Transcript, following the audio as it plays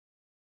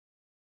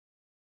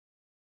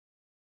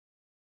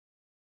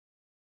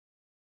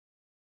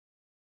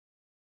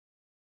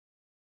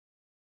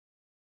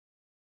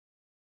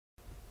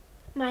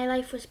My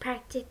life was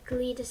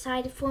practically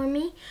decided for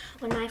me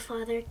when my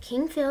father,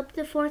 King Philip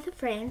IV of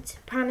France,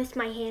 promised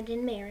my hand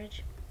in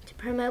marriage to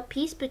promote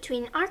peace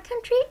between our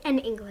country and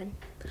England.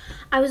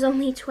 I was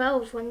only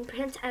 12 when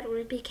Prince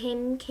Edward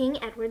became King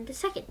Edward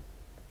II,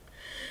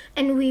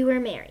 and we were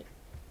married.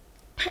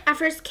 At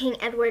first, King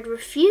Edward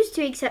refused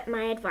to accept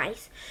my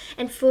advice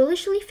and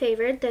foolishly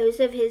favored those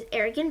of his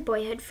arrogant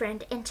boyhood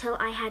friend until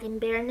I had him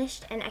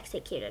banished and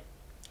executed.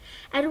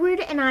 Edward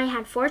and I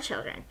had 4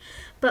 children,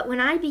 but when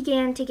I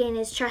began to gain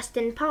his trust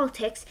in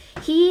politics,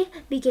 he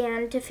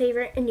began to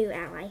favor a new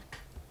ally.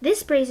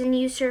 This brazen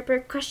usurper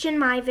questioned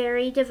my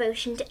very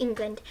devotion to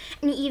England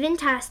and even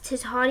tasked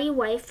his haughty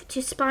wife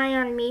to spy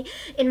on me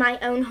in my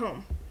own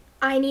home.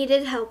 I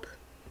needed help.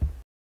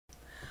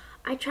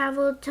 I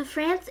traveled to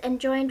France and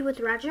joined with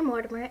Roger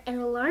Mortimer and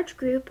a large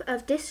group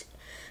of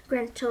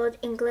disgruntled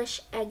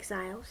English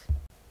exiles.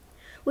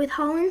 With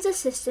Holland's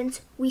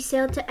assistance, we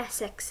sailed to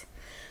Essex.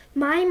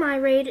 My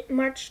raid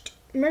marched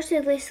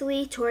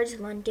mercilessly towards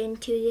London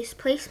to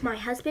displace my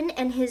husband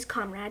and his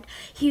comrade,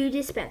 Hugh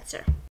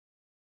Despenser.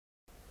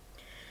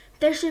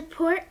 Their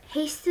support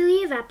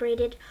hastily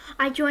evaporated.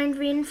 I joined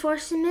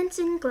reinforcements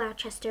in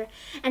Gloucester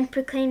and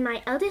proclaimed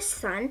my eldest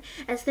son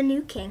as the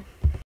new king.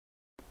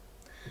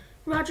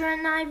 Roger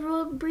and I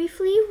ruled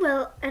briefly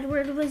while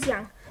Edward was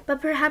young,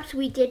 but perhaps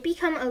we did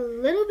become a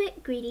little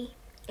bit greedy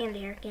and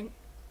arrogant.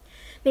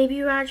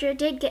 Maybe Roger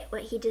did get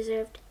what he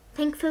deserved.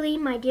 Thankfully,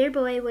 my dear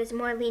boy was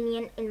more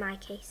lenient in my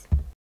case.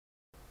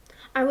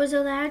 I was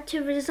allowed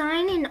to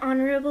resign in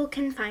honorable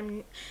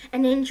confinement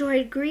and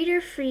enjoyed greater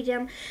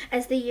freedom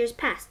as the years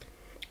passed.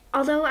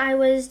 Although I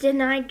was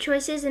denied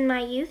choices in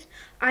my youth,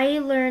 I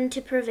learned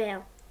to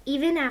prevail.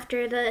 Even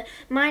after the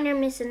minor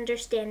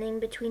misunderstanding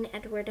between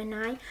Edward and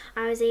I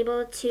was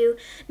able to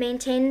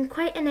maintain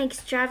quite an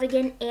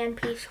extravagant and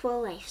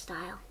peaceful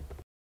lifestyle.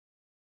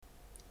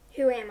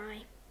 Who am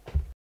I?